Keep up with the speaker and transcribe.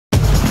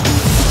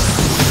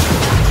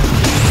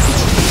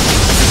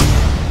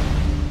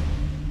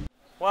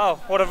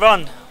Wow, what a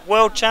run.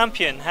 World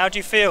champion, how do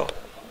you feel?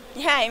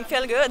 Yeah, I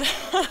feel good.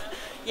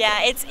 Yeah,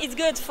 it's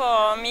good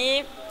for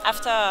me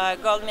after a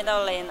gold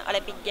medal in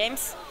Olympic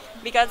Games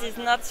because it's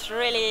not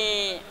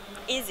really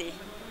easy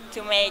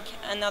to make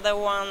another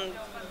one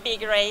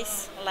big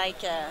race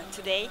like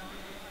today.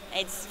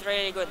 It's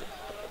really good.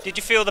 Did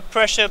you feel the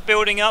pressure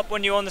building up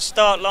when you were on the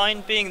start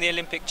line, being the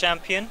Olympic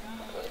champion?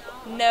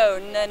 No.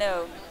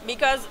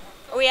 Because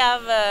we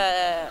have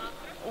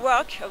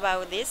work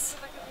about this.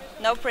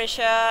 No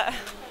pressure,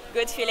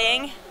 good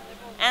feeling.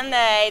 And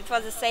it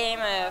was the same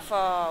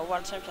for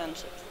World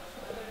Championships.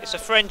 It's a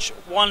French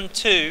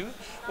 1-2.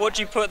 What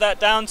do you put that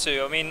down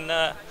to? I mean,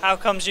 how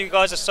comes you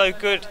guys are so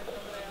good?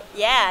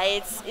 Yeah,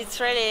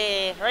 it's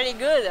really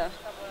good.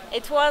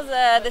 It was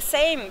the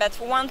same, but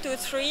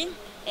 1-2-3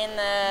 in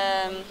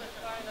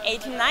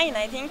 89,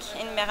 I think,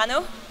 in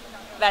Merano.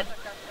 But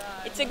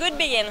it's a good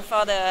begin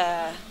for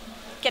the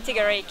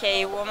category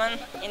K woman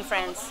in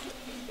France.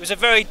 It was a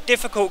very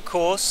difficult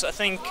course. I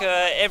think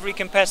every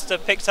competitor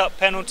picked up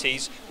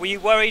penalties. Were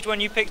you worried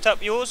when you picked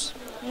up yours?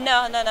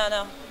 No.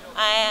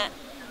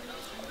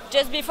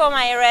 Just before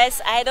my race,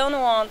 I don't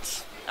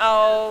want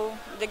how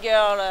the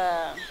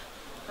girl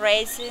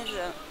races.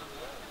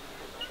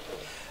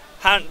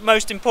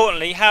 Most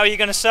importantly, how are you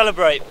going to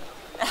celebrate?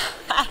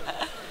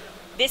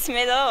 This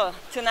medal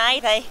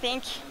tonight, I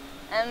think,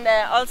 and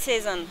all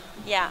season.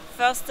 Yeah,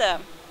 first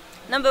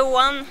number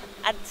one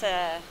at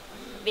the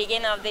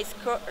beginning of this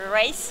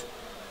race,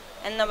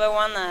 and number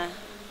one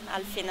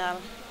al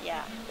final.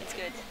 Yeah, it's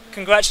good.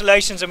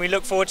 Congratulations, and we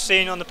look forward to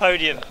seeing you on the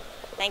podium.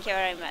 Thank you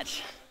very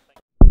much.